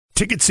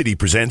Ticket City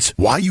presents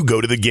Why You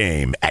Go to the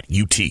Game at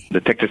UT.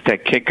 The Texas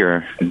Tech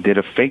kicker did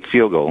a fake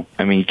field goal.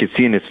 I mean, you could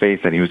see in his face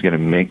that he was going to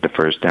make the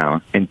first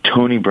down. And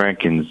Tony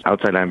Brackens,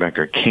 outside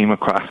linebacker, came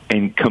across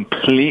and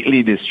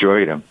completely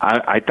destroyed him.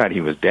 I thought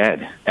he was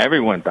dead.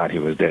 Everyone thought he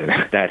was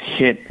dead. That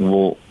hit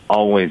will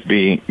always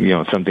be,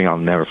 something I'll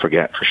never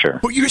forget for sure.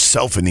 Put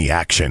yourself in the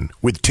action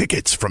with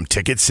tickets from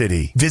Ticket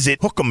City.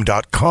 Visit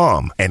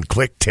hookem.com and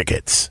click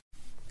tickets.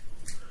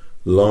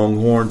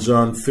 Longhorns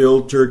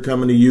Unfiltered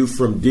coming to you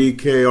from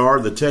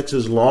DKR. The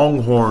Texas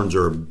Longhorns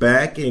are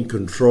back in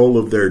control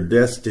of their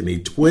destiny,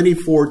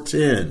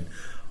 24-10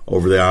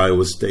 over the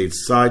Iowa State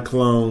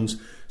Cyclones.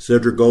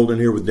 Cedric Golden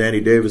here with Danny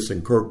Davis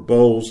and Kirk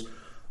Bowles.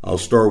 I'll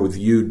start with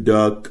you,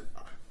 Duck.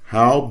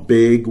 How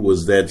big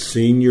was that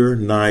senior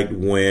night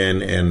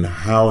win, and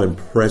how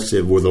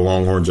impressive were the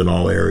Longhorns in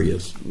all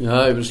areas?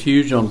 It was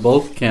huge on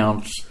both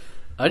counts.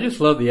 I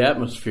just love the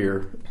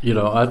atmosphere.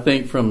 I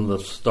think from the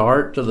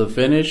start to the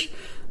finish,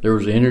 there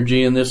was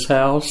energy in this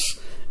house,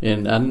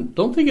 and I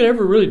don't think it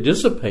ever really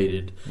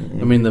dissipated. Mm-hmm.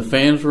 I mean, the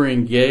fans were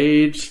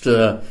engaged.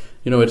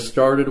 It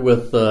started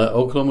with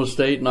Oklahoma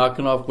State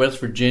knocking off West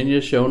Virginia,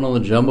 shown on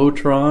the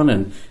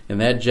Jumbotron,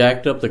 and that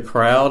jacked up the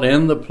crowd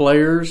and the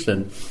players,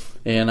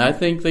 and I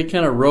think they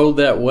kind of rode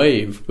that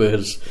wave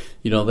because,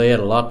 they had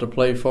a lot to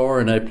play for,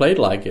 and they played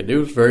like it. It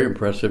was very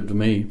impressive to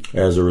me.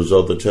 As a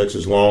result, the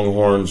Texas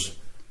Longhorns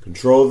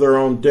control their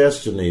own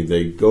destiny.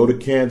 They go to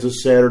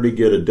Kansas Saturday,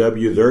 get a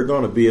W. They're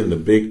going to be in the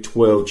Big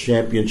 12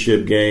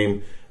 championship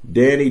game.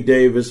 Danny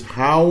Davis,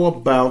 how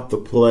about the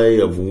play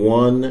of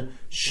one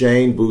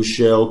Shane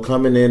Buechele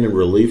coming in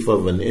relief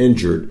of an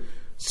injured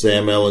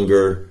Sam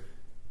Ehlinger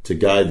to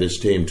guide this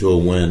team to a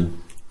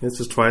win? This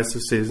is twice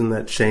this season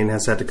that Shane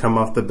has had to come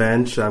off the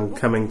bench,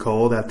 coming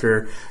cold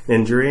after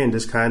injury, and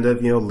just kind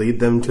of, lead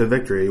them to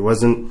victory. It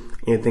wasn't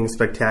anything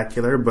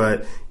spectacular,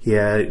 but he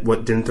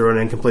didn't throw an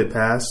incomplete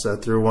pass,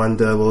 threw one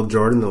to Lil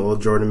Jordan. The Lil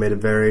Jordan made a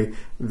very,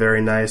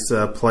 very nice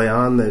play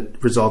on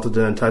that resulted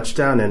in a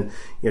touchdown. And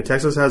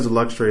Texas has the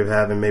luxury of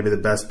having maybe the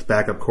best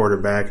backup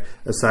quarterback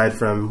aside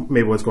from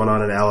maybe what's going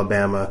on in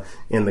Alabama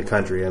in the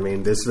country. I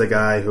mean, this is a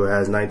guy who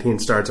has 19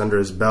 starts under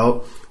his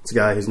belt. It's a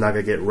guy who's not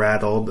going to get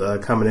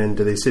rattled coming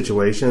into these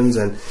situations.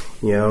 And,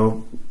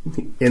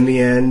 in the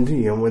end,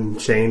 when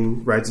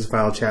Shane writes his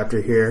final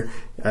chapter here,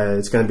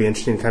 it's going to be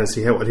interesting to kind of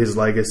see what his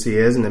legacy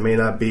is. And it may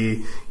not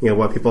be,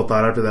 what people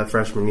thought after that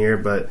freshman year,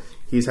 but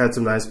he's had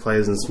some nice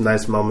plays and some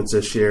nice moments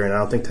this year. And I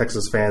don't think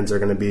Texas fans are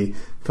going to be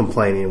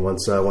complaining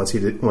once he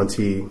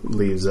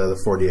leaves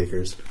the 40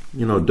 acres.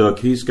 Duck,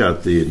 he's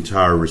got the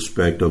entire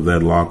respect of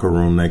that locker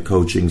room, that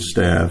coaching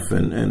staff,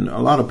 and a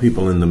lot of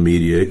people in the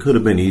media. It could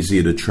have been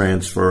easier to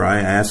transfer. I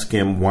asked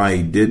him why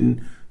he didn't.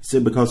 He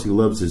said because he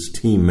loves his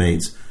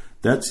teammates.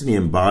 That's the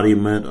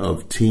embodiment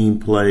of team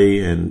play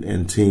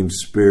and team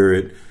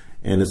spirit,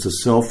 and it's a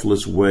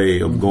selfless way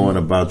of going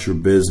about your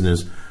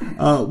business.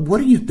 What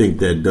do you think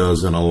that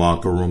does in a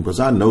locker room? Because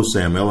I know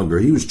Sam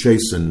Ehlinger. He was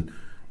chasing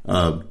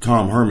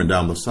Tom Herman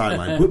down the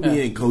sideline. Put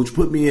me in, coach.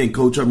 Put me in,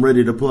 coach. I'm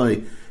ready to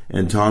play.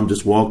 And Tom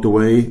just walked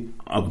away.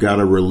 I've got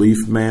a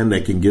relief man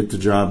that can get the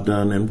job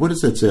done. And what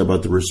does that say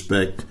about the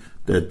respect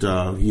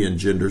that he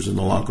engenders in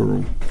the locker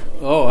room?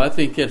 Oh, I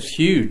think that's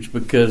huge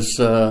because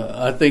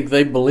I think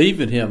they believe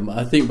in him.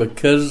 I think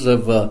because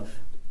of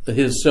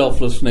his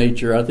selfless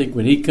nature, I think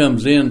when he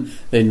comes in,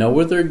 they know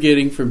what they're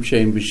getting from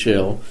Shane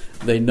Buechele.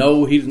 They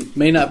know he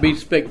may not be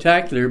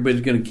spectacular, but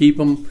he's going to keep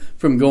them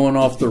from going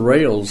off the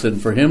rails. And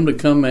for him to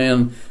come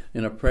in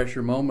a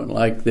pressure moment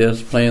like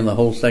this, playing the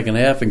whole second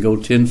half and go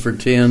 10 for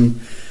 10.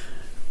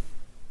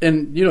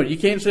 And, you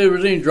can't say there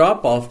was any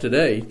drop-off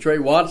today. Trey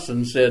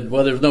Watson said,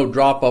 well, there's no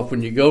drop-off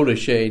when you go to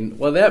Shane.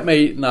 Well, that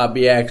may not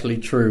be actually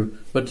true.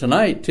 But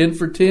tonight, 10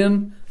 for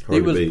 10, he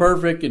was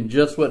perfect and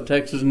just what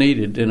Texas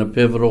needed in a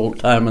pivotal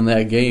time in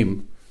that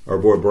game. Our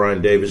boy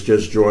Brian Davis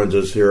just joins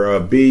us here.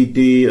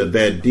 BD,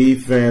 that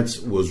defense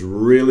was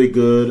really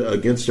good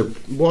against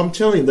I'm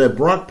telling you that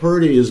Brock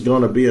Purdy is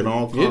going to be an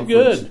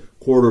all-conference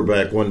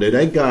quarterback one day.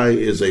 That guy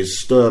is a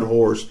stud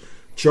horse.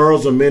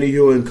 Charles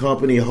Omenihu and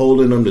company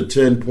holding them to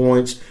 10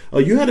 points.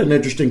 You had an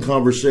interesting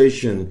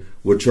conversation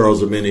with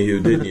Charles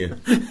Omenihu, didn't you?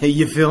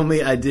 You feel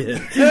me? I did.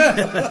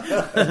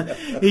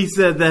 He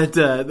said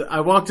that I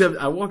walked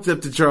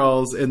up to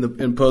Charles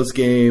in post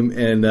game,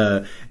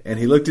 and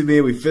he looked at me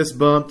and we fist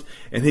bumped,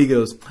 and he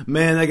goes,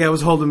 "Man, that guy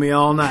was holding me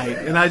all night."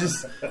 And I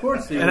just, of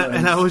course, he was.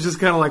 And I was just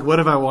kind of like, "What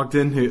if I walked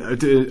in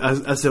here?"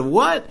 I said,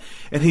 "What?"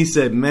 And he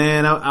said,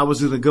 "Man, I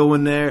was going to go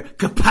in there,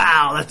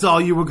 kapow! That's all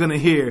you were going to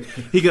hear."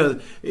 He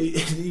goes,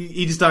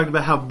 he just talked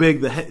about how big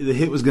the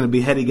hit was going to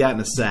be had he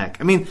gotten a sack.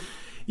 I mean,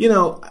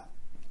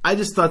 I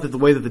just thought that the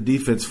way that the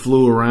defense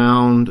flew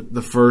around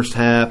the first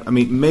half, I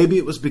mean, maybe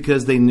it was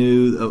because they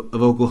knew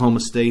of Oklahoma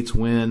State's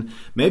win.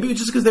 Maybe it was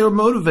just because they were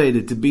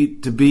motivated to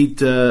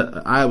beat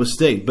Iowa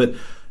State. But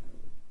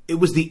it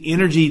was the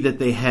energy that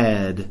they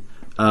had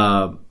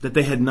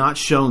not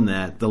shown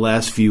that the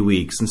last few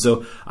weeks. And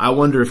so I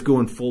wonder if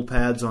going full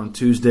pads on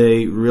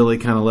Tuesday really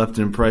kind of left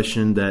an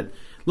impression that,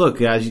 look,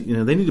 guys,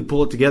 they need to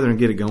pull it together and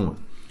get it going.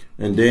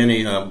 And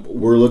Danny,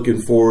 we're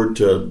looking forward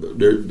to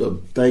the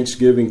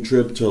Thanksgiving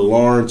trip to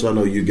Lawrence. I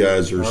know you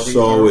guys are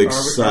so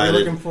excited. Are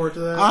we looking forward to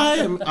that?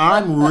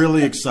 I'm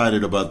really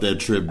excited about that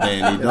trip,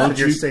 Danny. Don't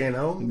you? You're staying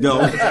home?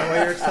 No. Is that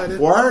why you're excited?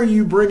 Why are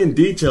you bringing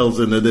details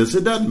into this?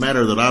 It doesn't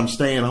matter that I'm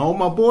staying home.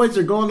 My boys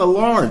are going to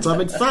Lawrence.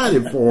 I'm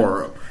excited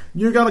for them.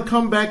 You're going to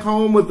come back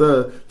home with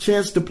a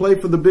chance to play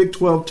for the Big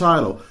 12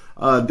 title.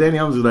 Danny,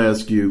 I was going to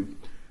ask you,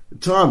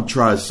 Tom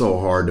tries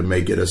so hard to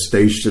make it a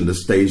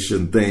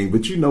station-to-station thing,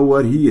 but you know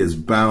what? He is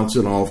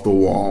bouncing off the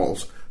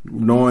walls,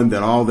 knowing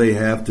that all they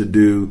have to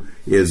do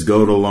is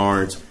go to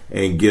Lawrence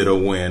and get a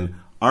win.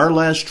 Our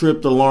last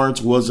trip to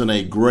Lawrence wasn't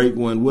a great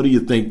one. What do you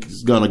think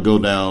is going to go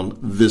down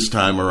this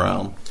time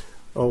around?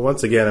 Well,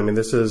 once again, I mean,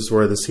 this is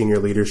where the senior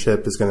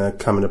leadership is going to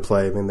come into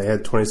play. I mean, they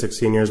had 26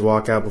 seniors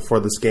walk out before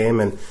this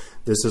game, and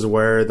this is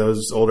where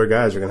those older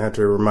guys are going to have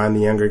to remind the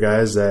younger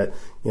guys that,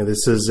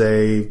 this is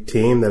a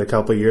team that a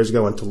couple of years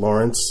ago went to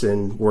Lawrence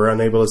and were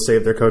unable to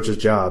save their coach's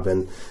job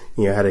and,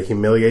 had a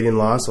humiliating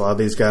loss. A lot of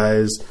these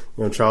guys,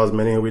 Charles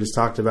Minnie, we just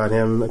talked about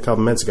him a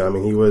couple minutes ago. I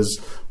mean, he was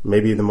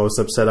maybe the most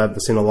upset I've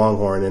seen a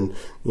Longhorn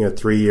in,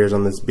 3 years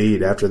on this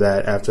beat after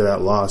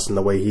that loss and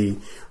the way he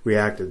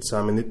reacted. So,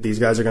 I mean, these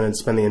guys are going to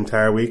spend the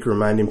entire week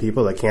reminding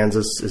people that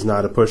Kansas is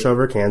not a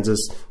pushover.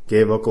 Kansas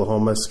gave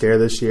Oklahoma a scare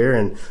this year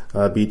and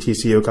beat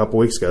TCU a couple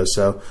weeks ago.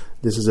 So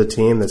this is a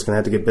team that's going to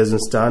have to get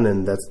business done,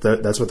 and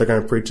that's what they're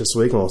going to preach this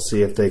week, and we'll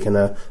see if they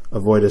can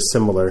avoid a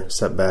similar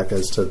setback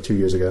as to 2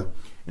 years ago.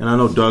 And I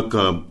know, Duck,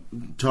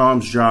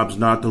 Tom's job's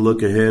not to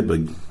look ahead, but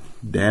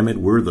damn it,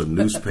 we're the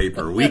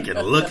newspaper. We can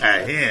look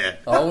ahead.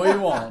 All we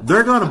want.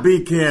 They're going to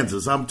beat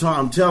Kansas. I'm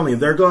telling you,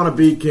 they're going to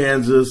beat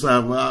Kansas.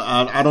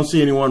 I don't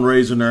see anyone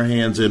raising their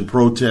hands in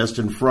protest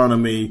in front of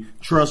me.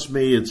 Trust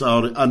me,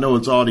 I know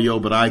it's audio,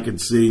 but I can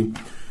see.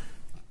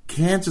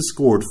 Kansas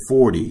scored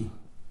 40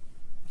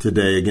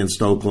 today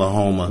against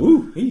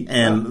Oklahoma.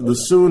 And the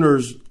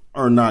Sooners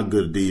are not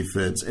good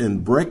defense.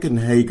 And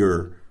Brecken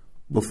Hager,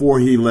 before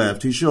he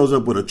left, he shows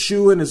up with a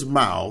chew in his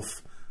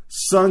mouth,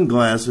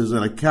 sunglasses,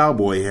 and a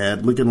cowboy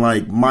hat, looking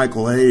like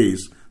Michael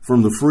Hayes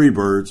from the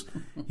Freebirds.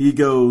 He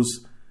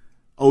goes,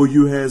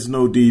 OU has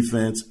no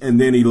defense, and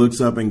then he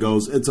looks up and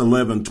goes, it's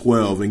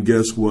 11-12, and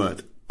guess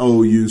what?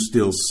 OU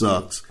still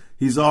sucks.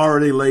 He's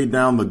already laid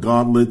down the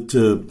gauntlet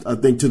to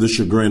the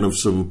chagrin of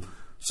some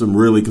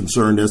really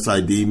concerned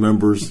SID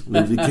members.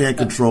 You can't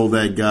control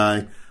that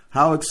guy.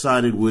 How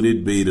excited would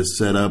it be to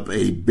set up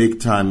a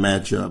big-time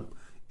matchup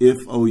if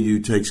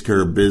OU takes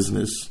care of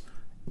business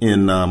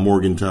in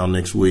Morgantown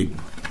next week?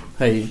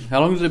 Hey,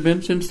 how long has it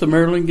been since the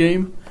Maryland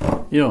game?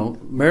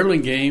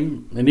 Maryland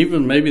game, and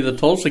even maybe the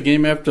Tulsa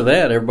game after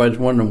that, everybody's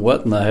wondering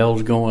what in the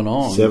hell's going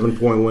on.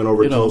 7-point win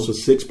over Tulsa,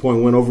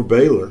 6-point win over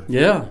Baylor.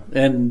 Yeah,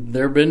 and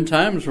there have been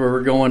times where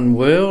we're going,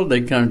 well,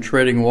 they're kind of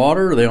treading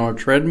water, they're on a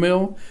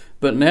treadmill,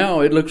 but now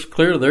it looks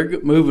clear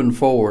they're moving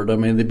forward. I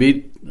mean, they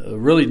beat a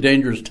really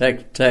dangerous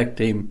tech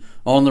team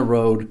on the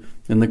road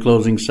in the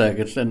closing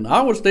seconds, and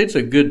Iowa State's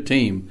a good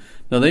team.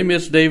 Now, they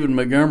missed David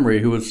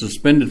Montgomery, who was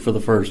suspended for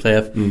the first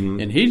half,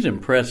 and he's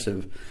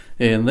impressive.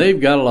 And they've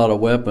got a lot of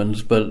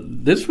weapons,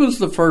 but this was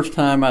the first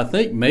time, I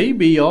think,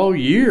 maybe all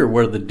year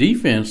where the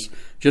defense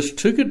just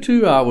took it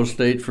to Iowa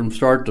State from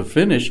start to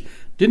finish,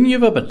 didn't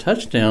give up a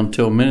touchdown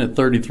until minute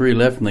 33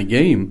 left in the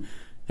game.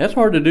 That's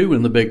hard to do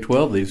in the Big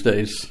 12 these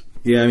days.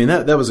 Yeah, I mean,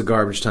 that was a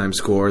garbage time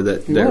score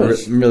that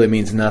really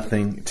means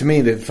nothing. To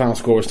me, the final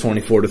score was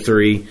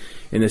 24-3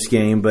 in this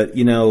game, but,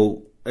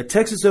 a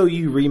Texas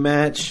OU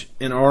rematch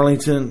in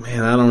Arlington,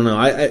 man, I don't know.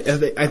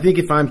 I think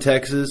if I'm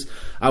Texas,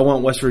 I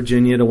want West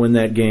Virginia to win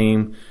that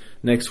game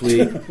next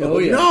week. Oh,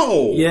 yeah.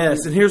 No!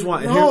 Yes, and here's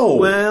why.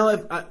 No!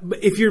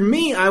 If you're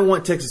me, I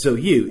want Texas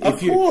OU. Of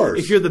course.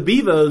 If you're the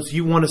Beavos,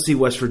 you want to see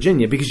West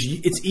Virginia because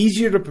it's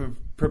easier to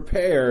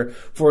prepare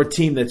for a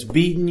team that's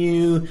beaten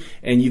you,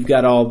 and you've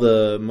got all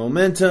the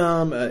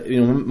momentum.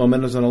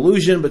 Momentum's an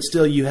illusion, but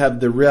still you have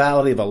the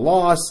reality of a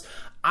loss.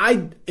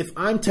 If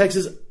I'm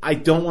Texas, I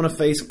don't want to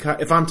face.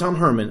 If I'm Tom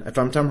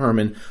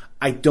Herman,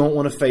 I don't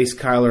want to face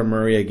Kyler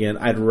Murray again.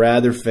 I'd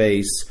rather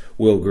face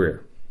Will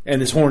Grier, and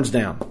his horns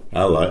down.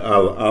 I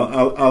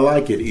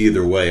like it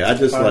either way. I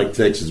just like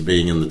Texas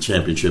being in the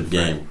championship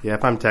game. Yeah,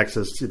 if I'm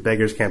Texas,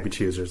 beggars can't be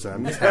choosers.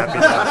 I'm just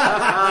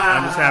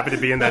happy to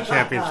be in that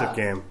championship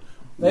game.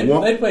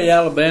 They play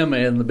Alabama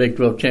in the Big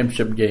 12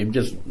 championship game.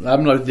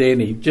 I'm like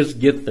Danny. Just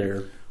get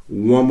there.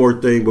 One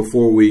more thing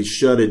before we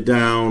shut it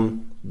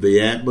down.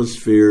 The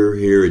atmosphere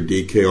here at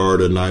DKR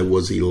tonight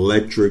was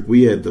electric.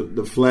 We had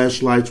the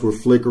flashlights were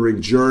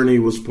flickering. Journey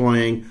was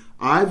playing.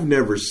 I've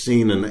never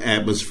seen an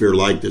atmosphere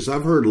like this.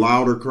 I've heard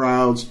louder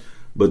crowds,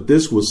 but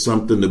this was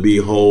something to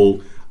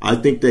behold. I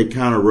think they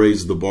kind of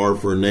raised the bar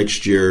for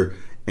next year,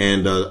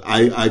 and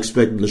I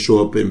expect them to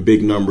show up in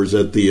big numbers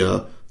at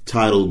the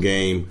title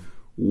game.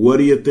 What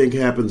do you think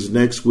happens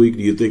next week?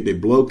 Do you think they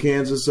blow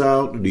Kansas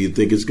out? Do you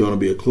think it's going to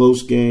be a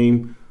close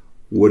game?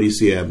 What do you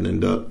see happening,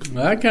 Duck?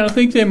 I kind of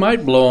think they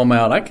might blow them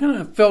out. I kind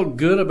of felt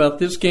good about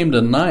this game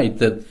tonight,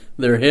 that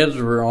their heads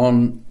were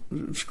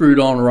screwed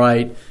on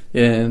right,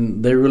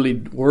 and they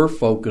really were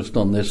focused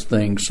on this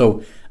thing.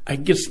 So I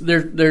guess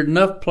there are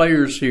enough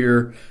players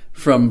here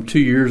from 2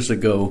 years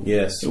ago.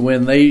 Yes.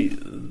 When they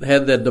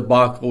had that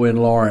debacle in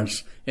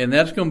Lawrence, and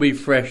that's going to be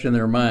fresh in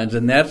their minds,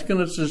 and that's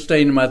going to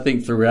sustain them, I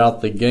think,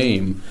 throughout the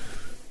game.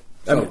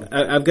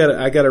 I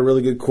got a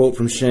really good quote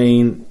from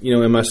Shane,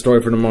 in my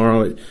story for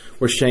tomorrow,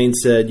 where Shane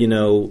said,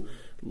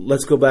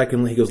 let's go back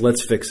and he goes,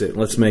 let's fix it,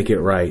 let's make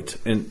it right.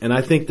 And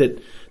I think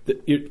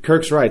that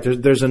Kirk's right.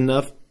 There's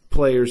enough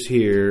players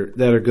here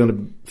that are going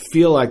to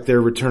feel like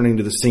they're returning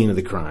to the scene of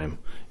the crime,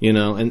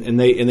 and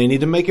they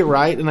need to make it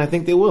right, and I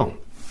think they will.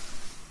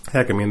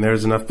 Heck,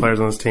 there's enough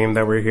players on this team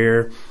that were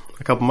here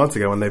a couple months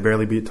ago when they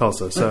barely beat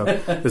Tulsa. So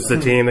this is a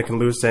team that can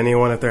lose to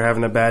anyone if they're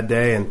having a bad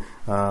day, and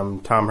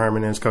Tom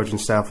Herman and his coaching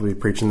staff will be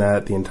preaching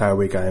that the entire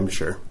week, I am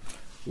sure.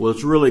 Well,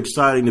 it's really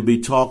exciting to be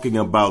talking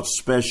about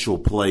special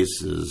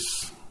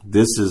places.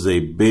 This is a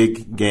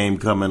big game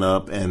coming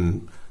up,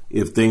 and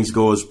if things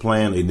go as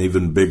planned, an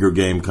even bigger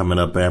game coming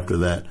up after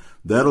that.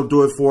 That'll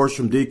do it for us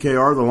from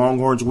DKR. The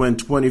Longhorns win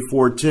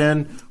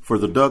 24-10. For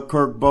the Duck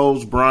Kirk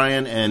Bowles,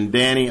 Brian, and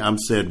Danny, I'm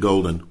Sid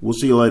Golden. We'll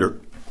see you later.